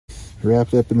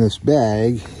Wrapped up in this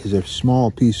bag is a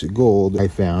small piece of gold I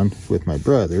found with my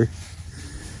brother.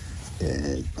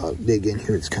 And I'll dig in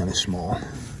here, it's kind of small.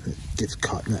 It gets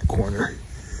caught in that corner.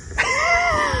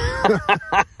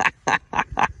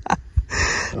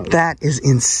 That is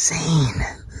insane.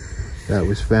 That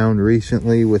was found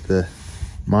recently with the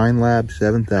Minelab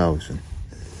 7000.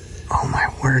 Oh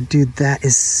my word, dude, that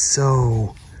is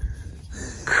so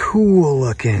cool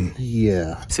looking.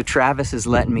 Yeah. So Travis is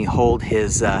letting me hold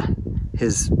his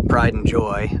pride and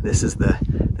joy. This is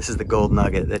the gold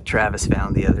nugget that Travis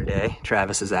found the other day.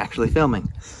 Travis is actually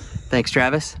filming. Thanks,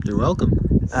 Travis. You're welcome.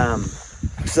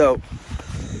 So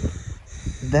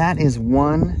that is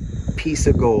one piece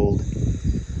of gold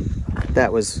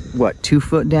that was what, 2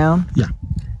 foot down? Yeah.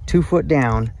 2 foot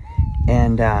down.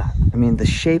 And I mean, the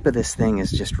shape of this thing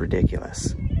is just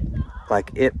ridiculous.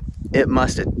 Like it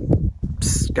must have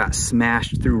got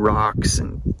smashed through rocks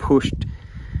and pushed.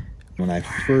 When I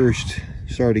first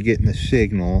started getting the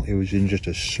signal, it was in just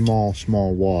a small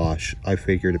wash. I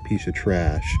figured a piece of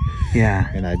trash.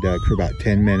 Yeah. And I dug for about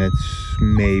 10 minutes,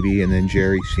 maybe, and then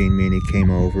Jerry seen me and he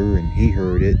came over and he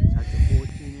heard it.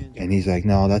 And he's like,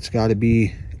 no, that's gotta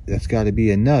be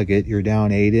a nugget. You're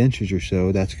down 8 inches or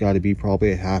so. That's gotta be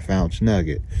probably a ½ ounce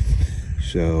nugget.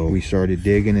 So we started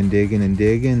digging and digging and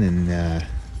digging and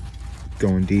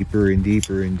going deeper and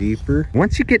deeper and deeper.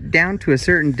 Once you get down to a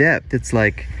certain depth, it's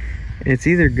like, it's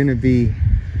either gonna be,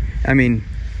 I mean,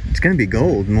 it's gonna be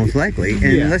gold, most likely,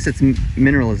 unless it's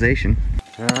mineralization.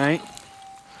 All right.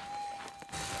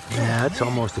 Yeah, that's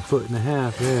almost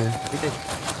 1.5 feet,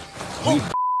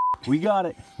 yeah. We got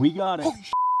it. We got it.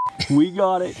 We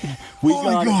got it. We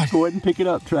got it. Go ahead and pick it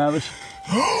up, Travis.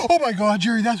 Oh my God,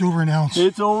 Jerry, that's over an ounce.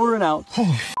 It's over an ounce.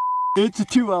 Holy It's a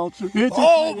 2 ouncer. It's a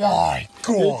oh my God.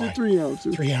 It's a 3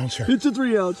 ouncer. 3 ouncer. It's a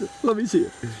 3 ouncer. Let me see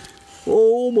it.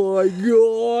 Oh my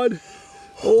God.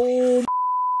 Oh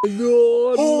my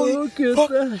God. Look at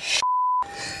that.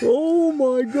 Oh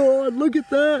my God. Look at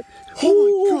that.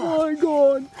 Oh my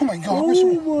God. Oh my God.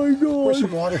 Oh my God. Where's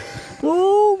some water?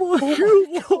 Oh my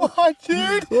God,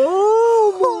 dude.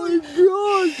 Oh my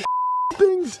God.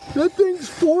 That thing's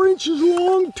 4 inches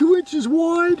long, 2 inches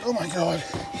wide. Oh my God.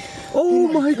 Oh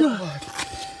my God.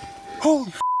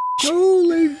 Holy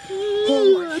Holy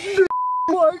shit.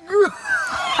 Oh my God.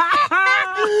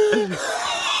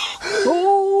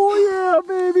 Oh yeah,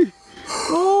 baby.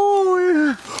 Oh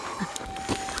yeah.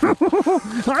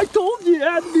 I told you it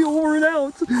had to be over an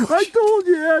ounce. I told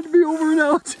you it had to be over an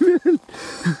ounce, man.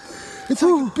 It's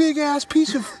like a big ass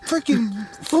piece of freaking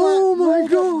oh my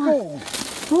God.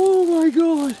 Oh my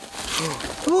God.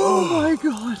 Oh my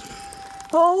God.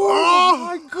 Oh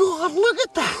my God. Look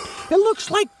at that. It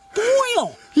looks like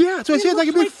foil. Yeah, that's what I said. Like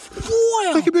a big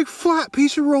foil. Like a big flat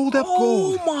piece of rolled up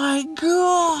gold. Oh my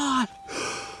God.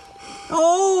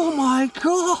 Oh my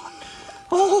God.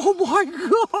 Oh my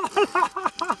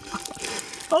God.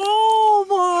 Oh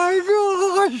my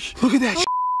gosh. Look at that.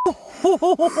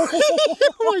 Oh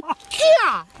my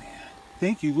God.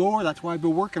 Thank you, Lord. That's why I've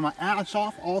been working my ass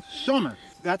off all summer.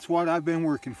 That's what I've been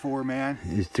working for, man.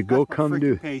 Is to go come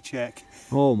to paycheck.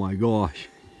 Oh my gosh.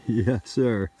 Yes,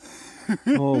 sir.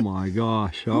 Oh my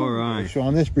gosh. All right. So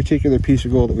on this particular piece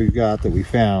of gold that we've got that we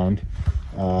found,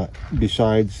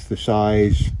 besides the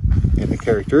size and the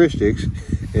characteristics,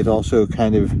 it's also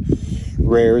kind of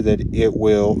rare that it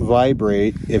will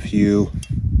vibrate if you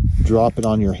drop it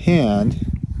on your hand.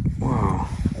 Whoa.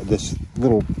 This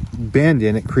little bend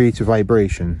in it creates a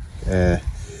vibration.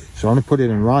 So I'm gonna put it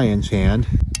in Ryan's hand.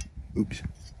 Oops.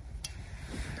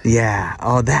 Yeah.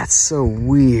 Oh, that's so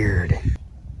weird.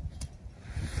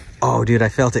 Oh, dude, I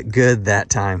felt it good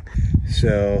that time.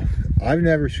 So I've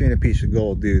never seen a piece of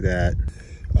gold do that.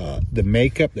 The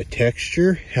makeup, the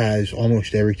texture has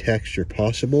almost every texture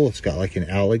possible. It's got like an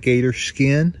alligator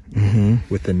skin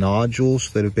with the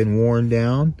nodules that have been worn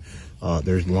down.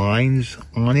 There's lines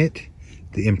on it,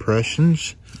 the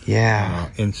impressions. Yeah.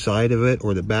 Inside of it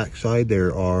or the back side,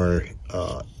 there are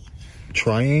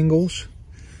triangles.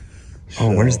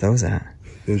 Oh, where's those at?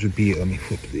 Those would be, let me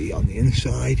flip the on the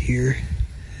inside here.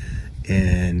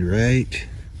 And right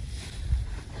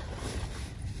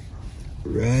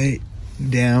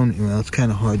down, well, it's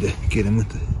kind of hard to get them with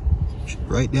the,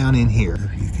 right down in here.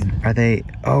 If you can. Are they,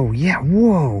 oh yeah,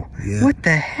 whoa. Yeah. What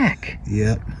the heck?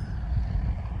 Yep.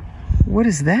 What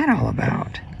is that all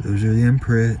about? Those are the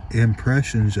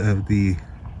impressions of the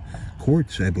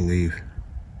quartz, I believe.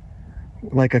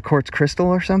 Like a quartz crystal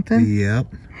or something?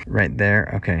 Yep. Right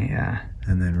there, okay, yeah.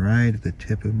 And then right at the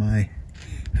tip of my,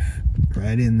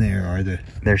 right in there are the...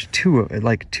 There's two,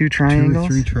 like two triangles?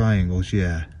 2 or 3 triangles,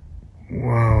 yeah.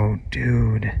 Whoa,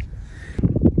 dude.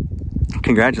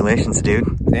 Congratulations, dude.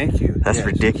 Thank you. That's Yes.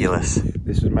 ridiculous.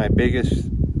 This is my biggest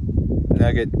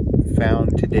nugget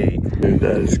found to date. Dude,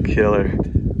 that is killer.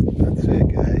 That's it,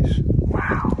 guys.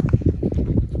 Wow.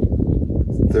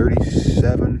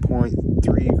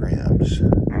 37.3 grams.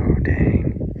 Oh, dang.